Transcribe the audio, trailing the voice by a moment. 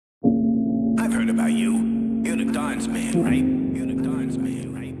about you. You're the Don's man, right? You're the Don's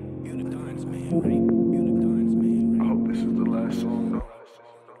man, right? You're the Don's man, right? You're the Don's man, right? I hope this is the last song, though.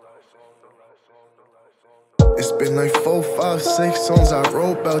 It's been like 4, 5, 6 songs I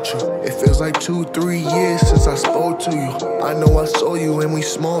wrote about you. It feels like 2, 3 years since I spoke to you. I know I saw you and we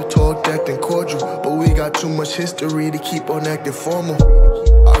small talked, acting cordial, but we got too much history to keep on acting formal.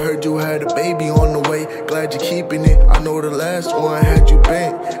 I heard you had a baby on the way, glad you're keeping it. I know the last one had you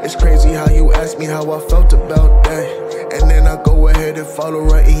bent. It's crazy how you asked me how I felt about that, and then I go ahead and follow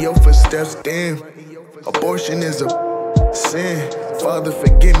right in your footsteps. Damn, abortion is a sin. Father,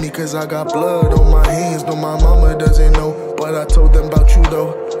 forgive me, cause I got blood on my hands. No, my mama doesn't know, but I told them about you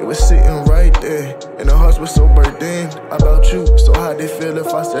though. It was sitting right there, and our hearts were so burdened about you. So how'd they feel if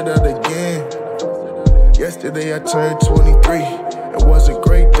I said that again? Yesterday I turned 23. It was a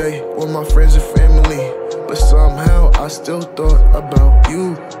great day with my friends and family, but somehow I still thought about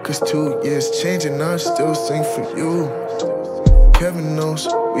you. Cause 2 years changed and I still sing for you. Kevin knows,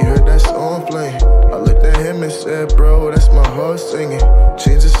 we heard that song playing. I looked at him and said, bro, that's my heart singing.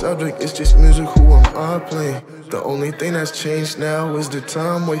 Change the subject, it's just music, who am I playing? The only thing that's changed now is the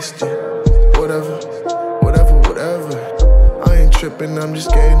time wasted. Whatever, whatever, whatever. I ain't tripping, I'm just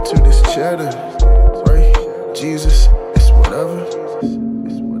getting to this cheddar. Right, Jesus, it's whatever.